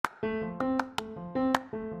Hello,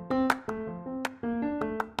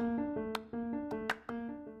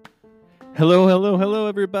 hello, hello,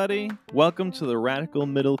 everybody. Welcome to the Radical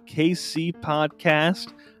Middle KC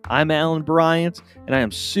podcast. I'm Alan Bryant, and I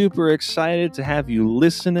am super excited to have you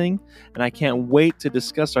listening, and I can't wait to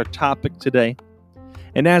discuss our topic today.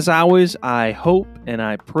 And as always, I hope and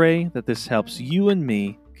I pray that this helps you and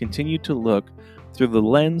me continue to look through the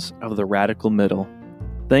lens of the radical middle.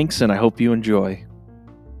 Thanks, and I hope you enjoy.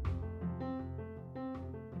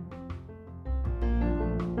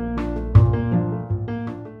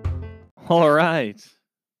 All right.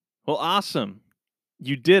 Well, awesome.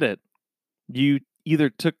 You did it. You either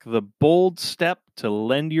took the bold step to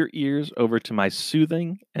lend your ears over to my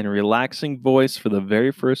soothing and relaxing voice for the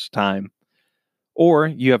very first time, or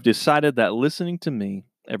you have decided that listening to me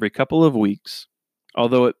every couple of weeks,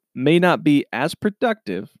 although it may not be as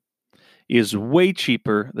productive, is way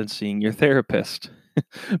cheaper than seeing your therapist.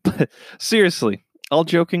 But seriously, all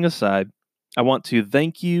joking aside, I want to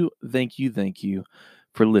thank you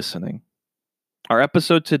for listening. Our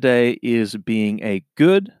episode today is being a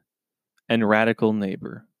good and radical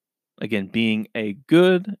neighbor. Again, being a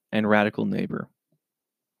good and radical neighbor.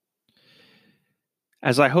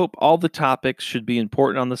 As I hope all the topics should be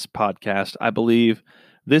important on this podcast, I believe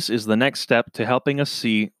this is the next step to helping us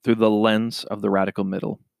see through the lens of the radical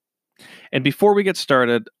middle. And before we get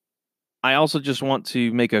started, I also just want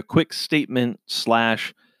to make a quick statement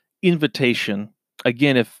 / invitation,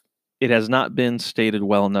 again, if it has not been stated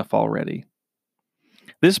well enough already.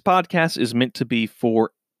 This podcast is meant to be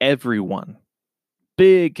for everyone.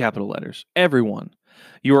 Big capital letters, everyone.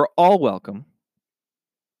 You are all welcome.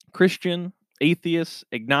 Christian, atheist,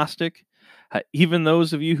 agnostic, even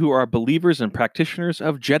those of you who are believers and practitioners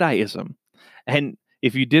of Jediism. And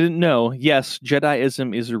if you didn't know, yes,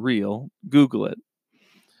 Jediism is real. Google it.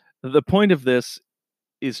 The point of this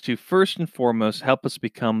is to first and foremost help us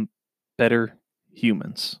become better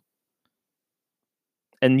humans.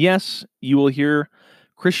 And yes, you will hear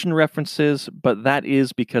Christian references, but that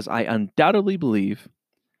is because I undoubtedly believe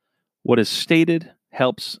what is stated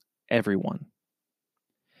helps everyone.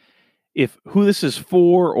 If who this is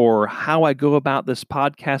for or how I go about this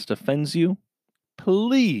podcast offends you,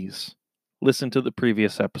 please listen to the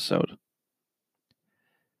previous episode.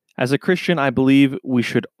 As a Christian, I believe we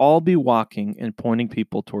should all be walking and pointing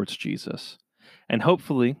people towards Jesus. And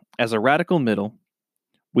hopefully, as a radical middle,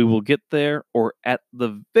 we will get there, or at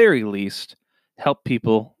the very least, help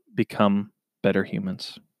people become better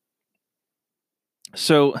humans.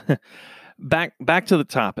 So, back to the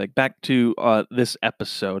topic, back to this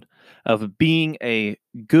episode of being a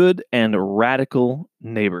good and radical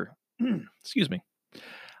neighbor. Excuse me.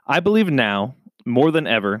 I believe now, more than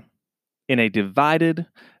ever, in a divided,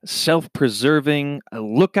 self-preserving,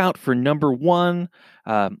 look out for number one,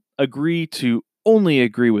 agree to only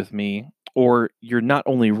agree with me, or you're not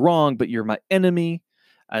only wrong, but you're my enemy,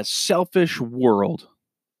 a selfish world.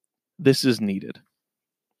 This is needed.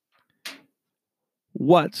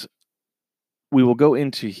 What we will go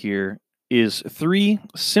into here is 3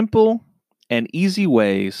 simple and easy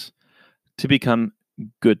ways to become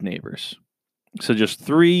good neighbors. So just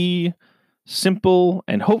 3 simple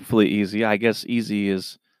and hopefully easy. I guess easy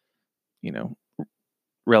is,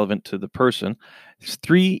 relevant to the person. It's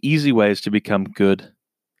 3 easy ways to become good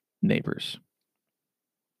neighbors.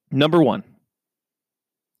 Number 1.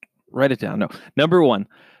 Write it down. No. Number 1.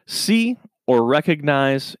 See or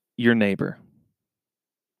recognize your neighbor.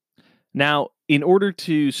 Now, in order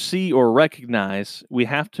to see or recognize, we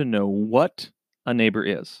have to know what a neighbor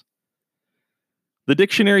is. The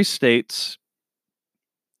dictionary states,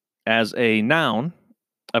 as a noun,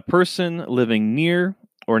 a person living near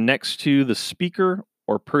or next to the speaker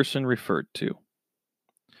or person referred to.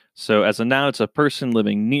 So as a noun, it's a person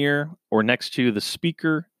living near or next to the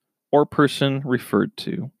speaker or person referred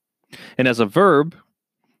to. And as a verb,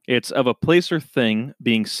 it's of a place or thing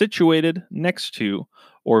being situated next to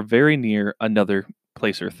or very near another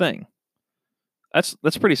place or thing. That's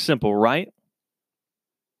pretty simple, right?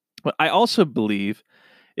 But I also believe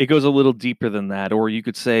it goes a little deeper than that, or you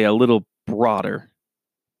could say a little broader.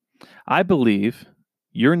 I believe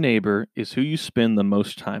your neighbor is who you spend the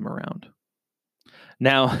most time around.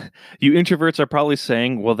 Now, you introverts are probably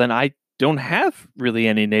saying, well, then I don't have really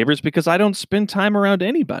any neighbors because I don't spend time around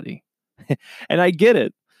anybody. And I get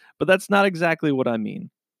it, but that's not exactly what I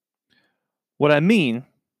mean. What I mean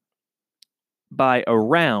by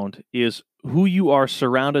around is who you are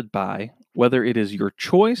surrounded by, whether it is your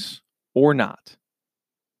choice or not.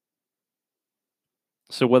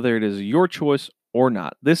 So whether it is your choice or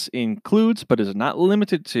not, this includes, but is not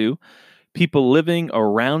limited to, people living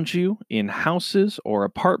around you in houses or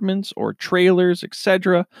apartments or trailers,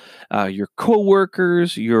 etc., your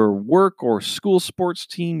coworkers, your work or school sports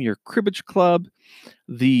team, your cribbage club,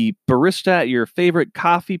 the barista at your favorite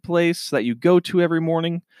coffee place that you go to every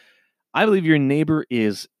morning. I believe your neighbor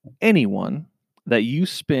is anyone that you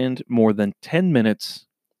spend more than 10 minutes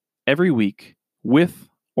every week with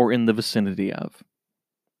or in the vicinity of.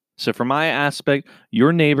 So, from my aspect,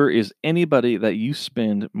 your neighbor is anybody that you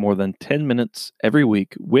spend more than 10 minutes every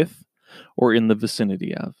week with or in the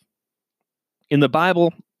vicinity of. In the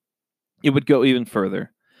Bible, it would go even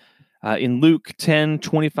further. In Luke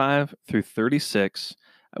 10:25 through 36,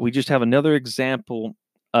 we just have another example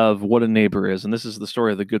of what a neighbor is. And this is the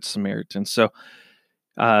story of the Good Samaritan. So,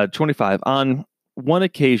 25, on one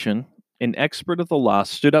occasion, an expert of the law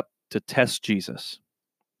stood up to test Jesus.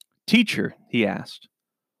 "Teacher," he asked,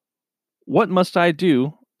 "what must I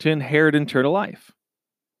do to inherit eternal life?"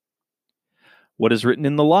 "What is written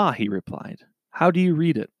in the law?" he replied. "How do you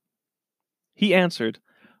read it?" He answered,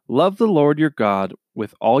 "Love the Lord your God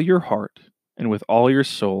with all your heart, and with all your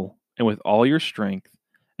soul, and with all your strength,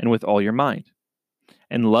 and with all your mind,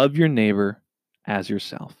 and love your neighbor as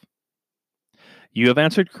yourself." "You have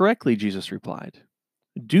answered correctly," Jesus replied.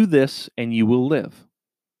 "Do this, and you will live."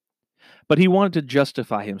 But he wanted to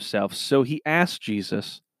justify himself, so he asked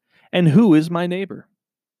Jesus, "And who is my neighbor?"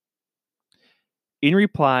 In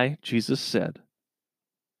reply, Jesus said,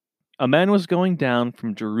 "A man was going down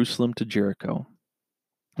from Jerusalem to Jericho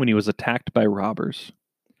when he was attacked by robbers.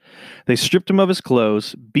 They stripped him of his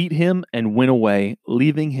clothes, beat him, and went away,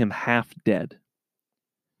 leaving him half dead.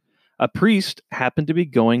 A priest happened to be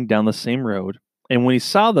going down the same road, and when he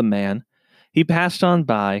saw the man, he passed on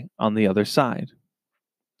by on the other side.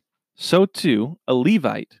 So too, a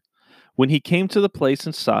Levite, when he came to the place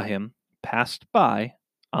and saw him, passed by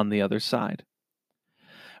on the other side.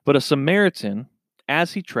 But a Samaritan,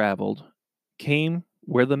 as he traveled, came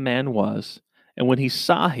where the man was, and when he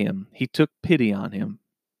saw him, he took pity on him.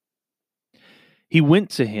 He went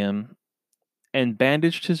to him and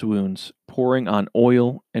bandaged his wounds, pouring on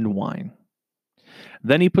oil and wine.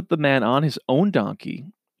 Then he put the man on his own donkey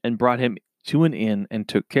and brought him to an inn and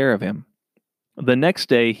took care of him. The next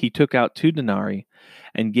day he took out 2 denarii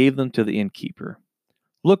and gave them to the innkeeper.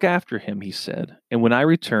 "Look after him," he said, "and when I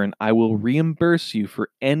return, I will reimburse you for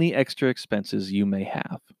any extra expenses you may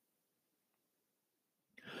have."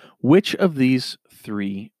 Which of these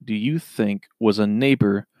 3 do you think was a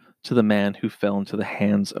neighbor to the man who fell into the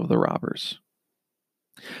hands of the robbers?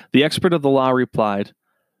 The expert of the law replied,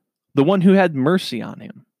 "The one who had mercy on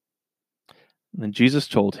him." And then Jesus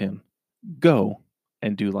told him, "Go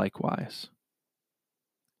and do likewise."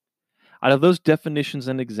 Out of those definitions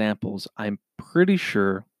and examples, I'm pretty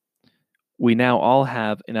sure we now all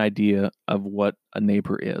have an idea of what a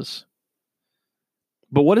neighbor is.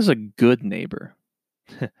 But what is a good neighbor?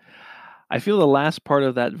 I feel the last part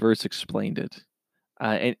of that verse explained it.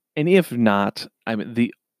 And if not, I mean,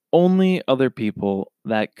 the only other people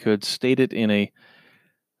that could state it in a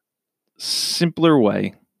simpler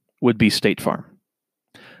way would be State Farm.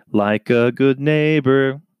 Like a good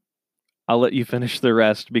neighbor. I'll let you finish the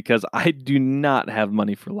rest because I do not have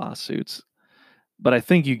money for lawsuits, but I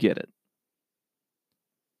think you get it.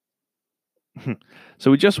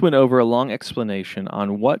 So we just went over a long explanation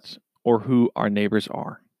on what or who our neighbors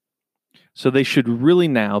are. So they should really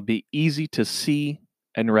now be easy to see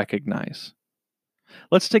and recognize.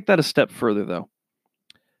 Let's take that a step further, though.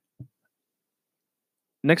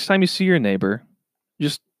 Next time you see your neighbor,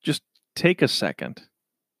 just take a second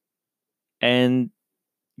and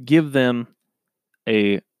give them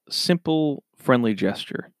a simple, friendly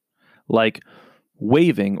gesture, like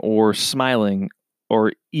waving or smiling,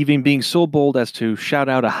 or even being so bold as to shout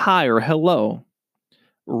out a hi or hello.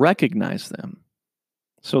 Recognize them.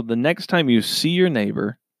 So the next time you see your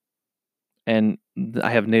neighbor, and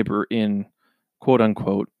I have neighbor in quote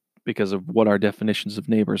unquote because of what our definitions of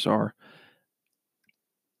neighbors are,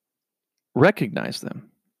 recognize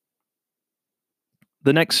them.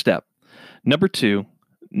 The next step, number 2,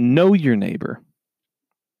 know your neighbor.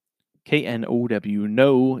 KNOW,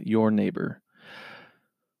 know your neighbor.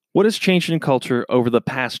 What has changed in culture over the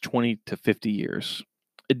past 20 to 50 years?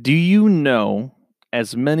 Do you know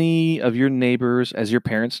as many of your neighbors as your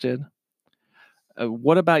parents did?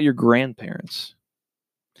 What about your grandparents?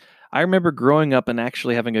 I remember growing up and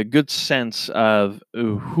actually having a good sense of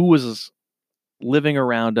who was living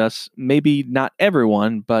around us. Maybe not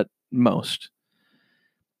everyone, but most.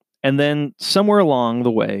 And then somewhere along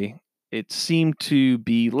the way, it seemed to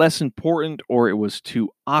be less important or it was too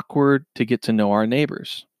awkward to get to know our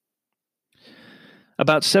neighbors.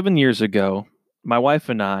 About 7 years ago, my wife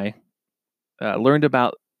and I learned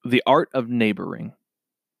about The Art of Neighboring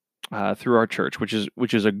through our church,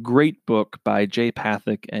 which is a great book by Jay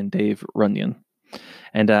Pathak and Dave Runyon.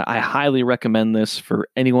 And I highly recommend this for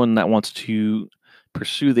anyone that wants to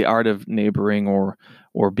pursue the art of neighboring or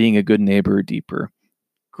being a good neighbor deeper.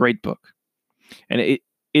 Great book. And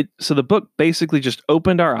so the book basically just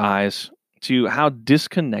opened our eyes to how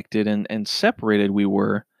disconnected and separated we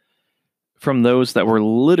were from those that were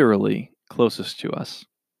literally closest to us.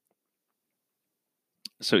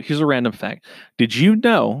 So here's a random fact. Did you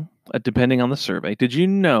know, depending on the survey, did you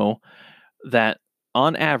know that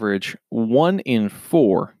on average, 1 in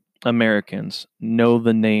 4 Americans know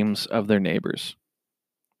the names of their neighbors?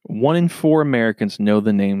 1 in 4 Americans know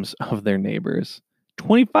the names of their neighbors.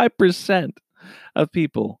 25% of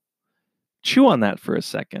people. Chew on that for a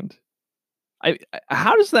second.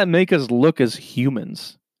 How does that make us look as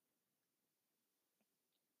humans?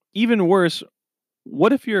 Even worse,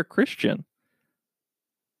 what if you're a Christian?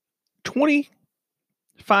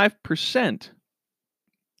 25%.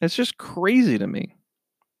 That's just crazy to me.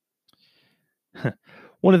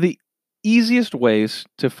 One of the easiest ways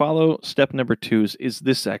to follow step number 2 is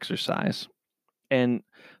this exercise. And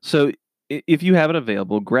so if you have it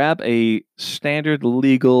available, grab a standard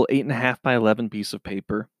legal 8.5 by 11 piece of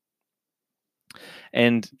paper.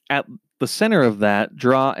 And at the center of that,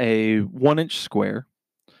 draw a 1-inch square.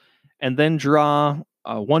 And then draw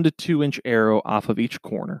a 1 to 2 inch arrow off of each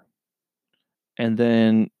corner. And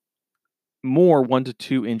then more 1 to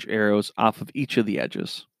 2 inch arrows off of each of the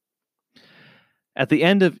edges. At the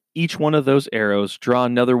end of each one of those arrows, draw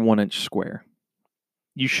another 1-inch square.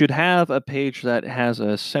 You should have a page that has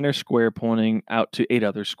a center square pointing out to 8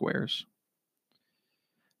 other squares.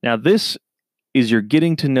 Now, this is your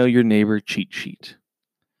getting to know your neighbor cheat sheet.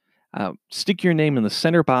 Stick your name in the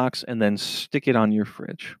center box and then stick it on your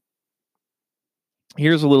fridge.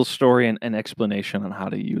 Here's a little story and explanation on how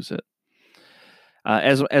to use it.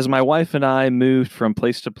 As my wife and I moved from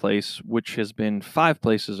place to place, which has been 5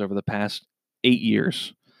 places over the past 8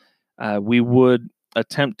 years, we would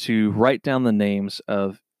attempt to write down the names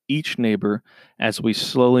of each neighbor as we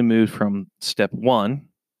slowly moved from step 1,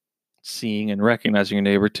 seeing and recognizing your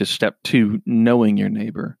neighbor, to step 2, knowing your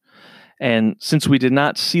neighbor. And since we did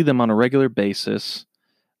not see them on a regular basis,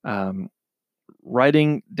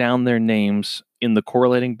 writing down their names in the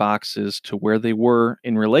correlating boxes to where they were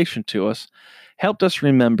in relation to us helped us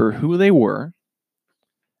remember who they were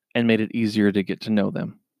and made it easier to get to know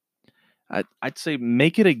them. I'd say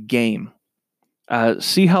make it a game.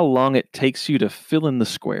 See how long it takes you to fill in the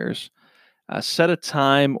squares. Set a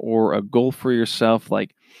time or a goal for yourself,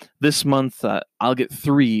 like this month I'll get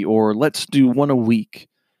 3, or let's do 1 a week,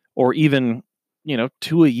 or even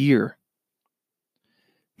 2 a year.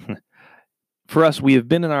 For us, we have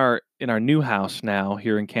been in our new house now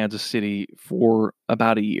here in Kansas City for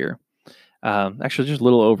about a year. Actually, just a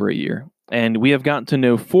little over a year. And we have gotten to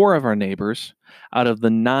know 4 of our neighbors out of the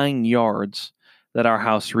 9 yards that our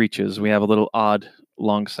house reaches. We have a little odd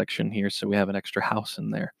long section here, so we have an extra house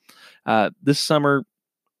in there. This summer,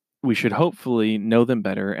 we should hopefully know them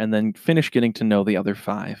better and then finish getting to know the other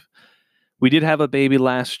 5. We did have a baby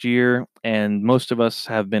last year, and most of us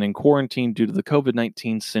have been in quarantine due to the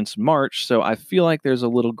COVID-19 since March, so I feel like there's a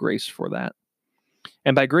little grace for that.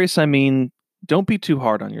 And by grace, I mean, don't be too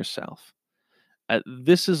hard on yourself.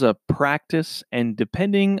 This is a practice, and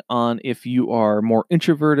depending on if you are more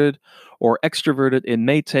introverted or extroverted, it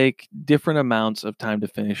may take different amounts of time to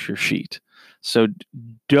finish your sheet. So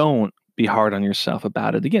don't be hard on yourself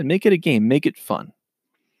about it. Again, make it a game, make it fun.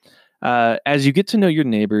 As you get to know your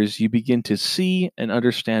neighbors, you begin to see and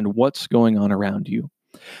understand what's going on around you.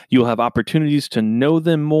 You'll have opportunities to know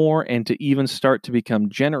them more and to even start to become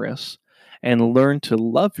generous and learn to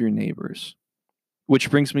love your neighbors. Which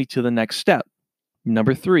brings me to the next step.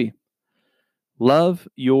 Number 3, love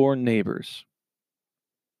your neighbors.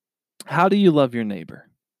 How do you love your neighbor?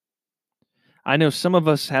 I know some of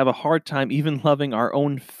us have a hard time even loving our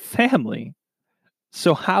own family.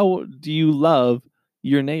 So how do you love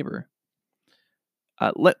your neighbor?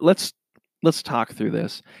 Let's talk through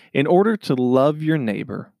this. In order to love your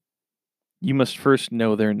neighbor, you must first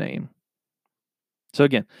know their name. So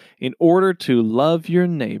again, in order to love your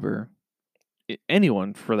neighbor,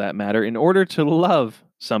 anyone for that matter, in order to love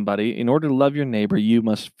somebody, in order to love your neighbor, you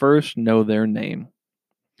must first know their name.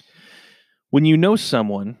 When you know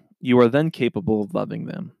someone, you are then capable of loving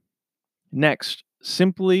them. Next,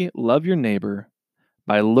 simply love your neighbor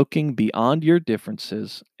by looking beyond your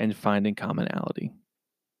differences and finding commonality.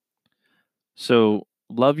 So,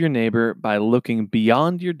 love your neighbor by looking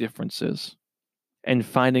beyond your differences and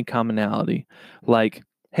finding commonality. Like,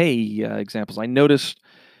 hey, examples. I noticed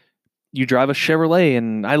you drive a Chevrolet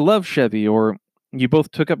and I love Chevy, or you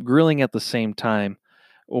both took up grilling at the same time,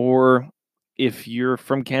 or if you're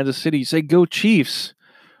from Kansas City, you say go Chiefs,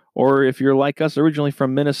 or if you're like us originally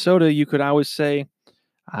from Minnesota, you could always say,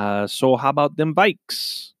 so how about them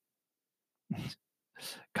bikes?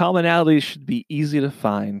 Commonalities should be easy to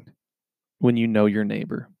find when you know your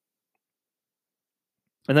neighbor.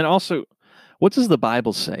 And then also, what does the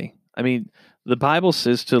Bible say? I mean, the Bible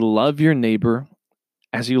says to love your neighbor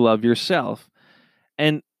as you love yourself.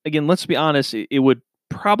 And again, let's be honest, it would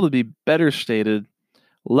probably be better stated,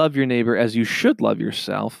 love your neighbor as you should love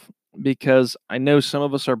yourself, because I know some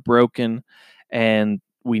of us are broken and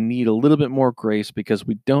we need a little bit more grace because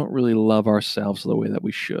we don't really love ourselves the way that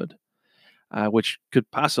we should, which could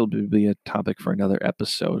possibly be a topic for another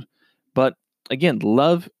episode. But again,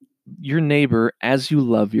 love your neighbor as you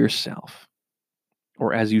love yourself,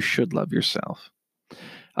 or as you should love yourself.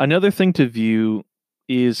 Another thing to view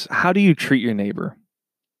is, how do you treat your neighbor?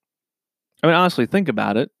 I mean, honestly, think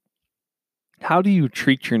about it. How do you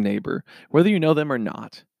treat your neighbor, whether you know them or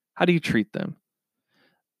not? How do you treat them?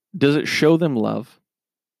 Does it show them love?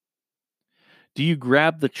 Do you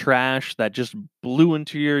grab the trash that just blew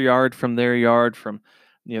into your yard from their yard, from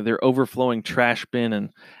their overflowing trash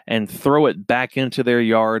bin, and throw it back into their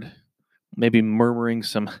yard, maybe murmuring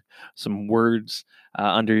some words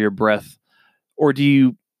under your breath? Or do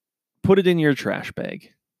you put it in your trash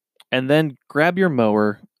bag and then grab your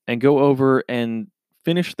mower and go over and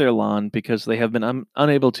finish their lawn because they have been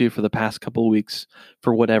unable to for the past couple of weeks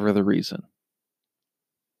for whatever the reason?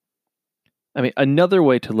 I mean, another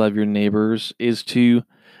way to love your neighbors is to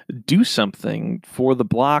do something for the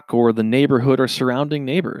block or the neighborhood or surrounding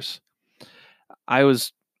neighbors. I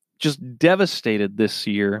was just devastated this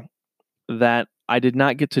year that I did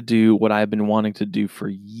not get to do what I've been wanting to do for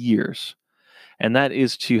years, and that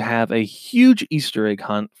is to have a huge Easter egg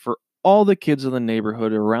hunt for all the kids in the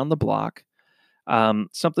neighborhood around the block.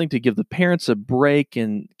 Something to give the parents a break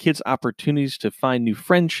and kids opportunities to find new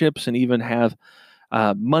friendships, and even have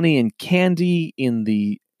money and candy in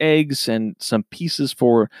the eggs, and some pieces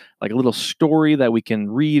for like a little story that we can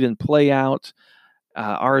read and play out.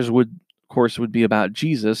 Ours would, of course, would be about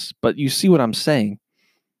Jesus, but you see what I'm saying.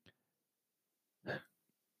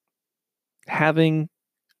 Having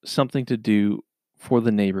something to do for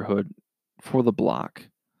the neighborhood, for the block,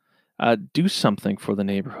 do something for the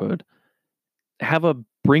neighborhood. Have a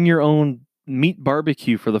bring your own meat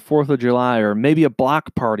barbecue for the 4th of July, or maybe a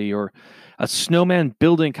block party, or a snowman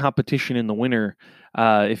building competition in the winter.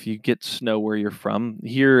 If you get snow where you're from,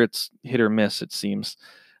 here it's hit or miss, it seems.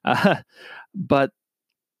 Uh, but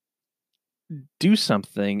do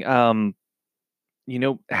something. Have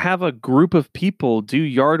a group of people do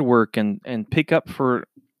yard work and pick up for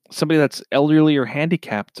somebody that's elderly or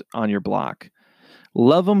handicapped on your block.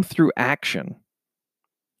 Love them through action.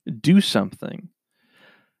 Do something.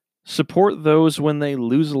 Support those when they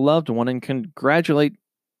lose a loved one, and congratulate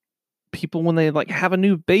people when they have a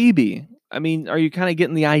new baby. I mean, are you kind of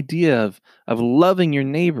getting the idea of loving your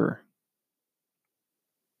neighbor?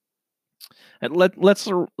 And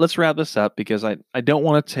let's wrap this up, because I don't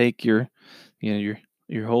want to take your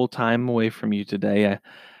whole time away from you today.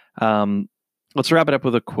 Let's wrap it up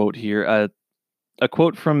with a quote here. A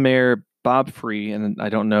quote from Mayor Bob Free, and I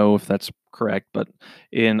don't know if that's correct, but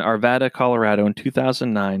in Arvada, Colorado in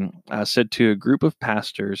 2009, said to a group of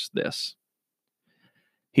pastors this.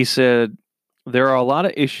 He said, "There are a lot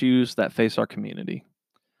of issues that face our community,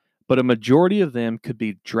 but a majority of them could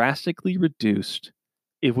be drastically reduced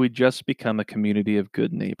if we just become a community of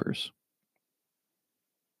good neighbors."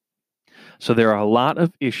 So there are a lot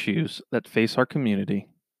of issues that face our community,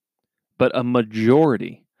 but a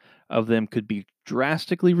majority of them could be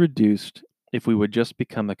drastically reduced if we would just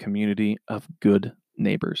become a community of good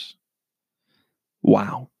neighbors.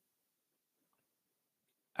 Wow.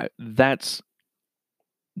 That's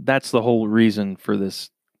the whole reason for this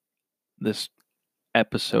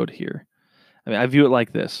episode here. I mean, I view it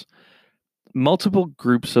like this. Multiple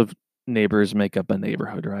groups of neighbors make up a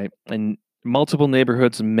neighborhood, right? And multiple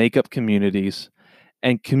neighborhoods make up communities,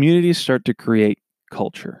 and communities start to create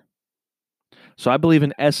culture. So I believe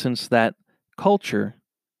in essence that culture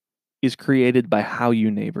is created by how you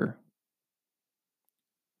neighbor.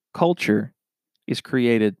 Culture is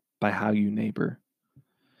created by how you neighbor.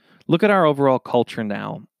 Look at our overall culture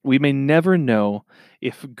now. We may never know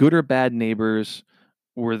if good or bad neighbors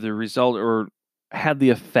were the result or had the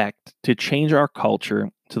effect to change our culture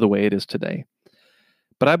to the way it is today.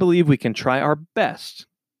 But I believe we can try our best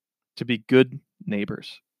to be good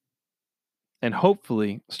neighbors and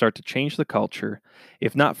hopefully start to change the culture,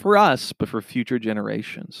 if not for us, but for future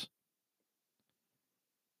generations.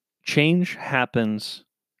 Change happens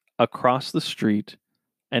across the street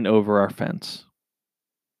and over our fence.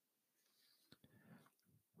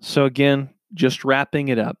 So again, just wrapping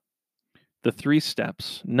it up, the 3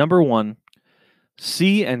 steps. Number 1,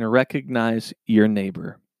 see and recognize your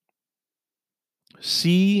neighbor.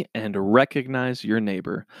 See and recognize your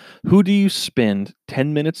neighbor. Who do you spend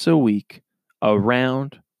 10 minutes a week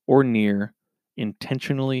around or near,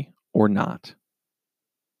 intentionally or not?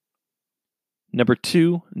 Number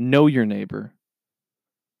 2, know your neighbor.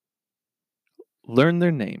 Learn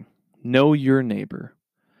their name. Know your neighbor.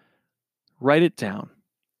 Write it down.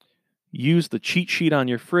 Use the cheat sheet on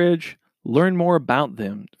your fridge. Learn more about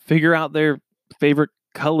them. Figure out their favorite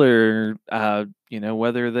color,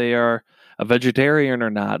 whether they are a vegetarian or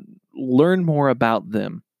not. Learn more about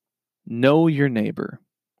them. Know your neighbor.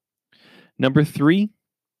 Number 3,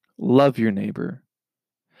 love your neighbor.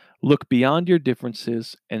 Look beyond your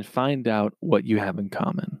differences and find out what you have in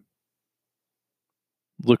common.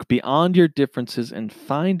 Look beyond your differences and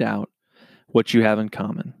find out what you have in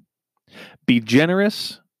common. Be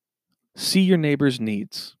generous. See your neighbor's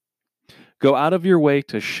needs. Go out of your way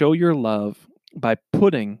to show your love by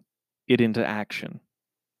putting it into action.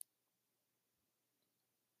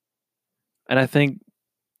 And I think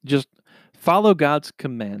just follow God's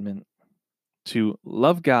commandment to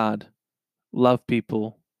love God, love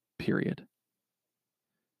people, period.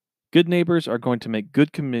 Good neighbors are going to make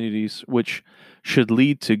good communities, which should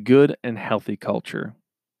lead to good and healthy culture.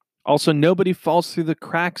 Also, nobody falls through the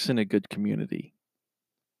cracks in a good community.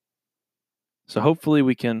 So hopefully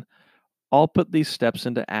we can all put these steps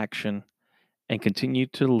into action and continue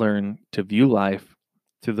to learn to view life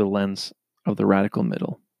through the lens of the radical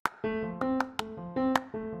middle.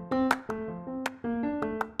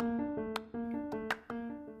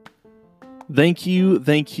 Thank you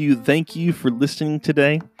for listening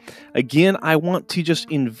today. Again, I want to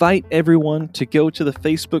just invite everyone to go to the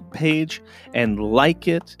Facebook page and like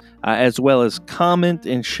it, as well as comment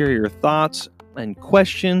and share your thoughts and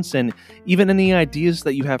questions and even any ideas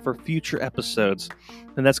that you have for future episodes.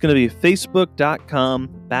 And that's going to be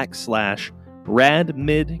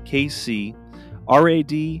facebook.com/radmidkc,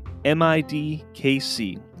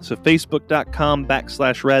 RADMIDKC. So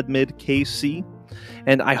facebook.com/radmidkc.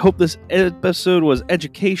 And I hope this episode was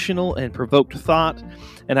educational and provoked thought.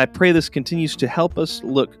 And I pray this continues to help us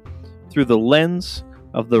look through the lens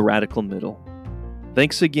of the radical middle.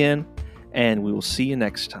 Thanks again, and we will see you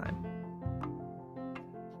next time.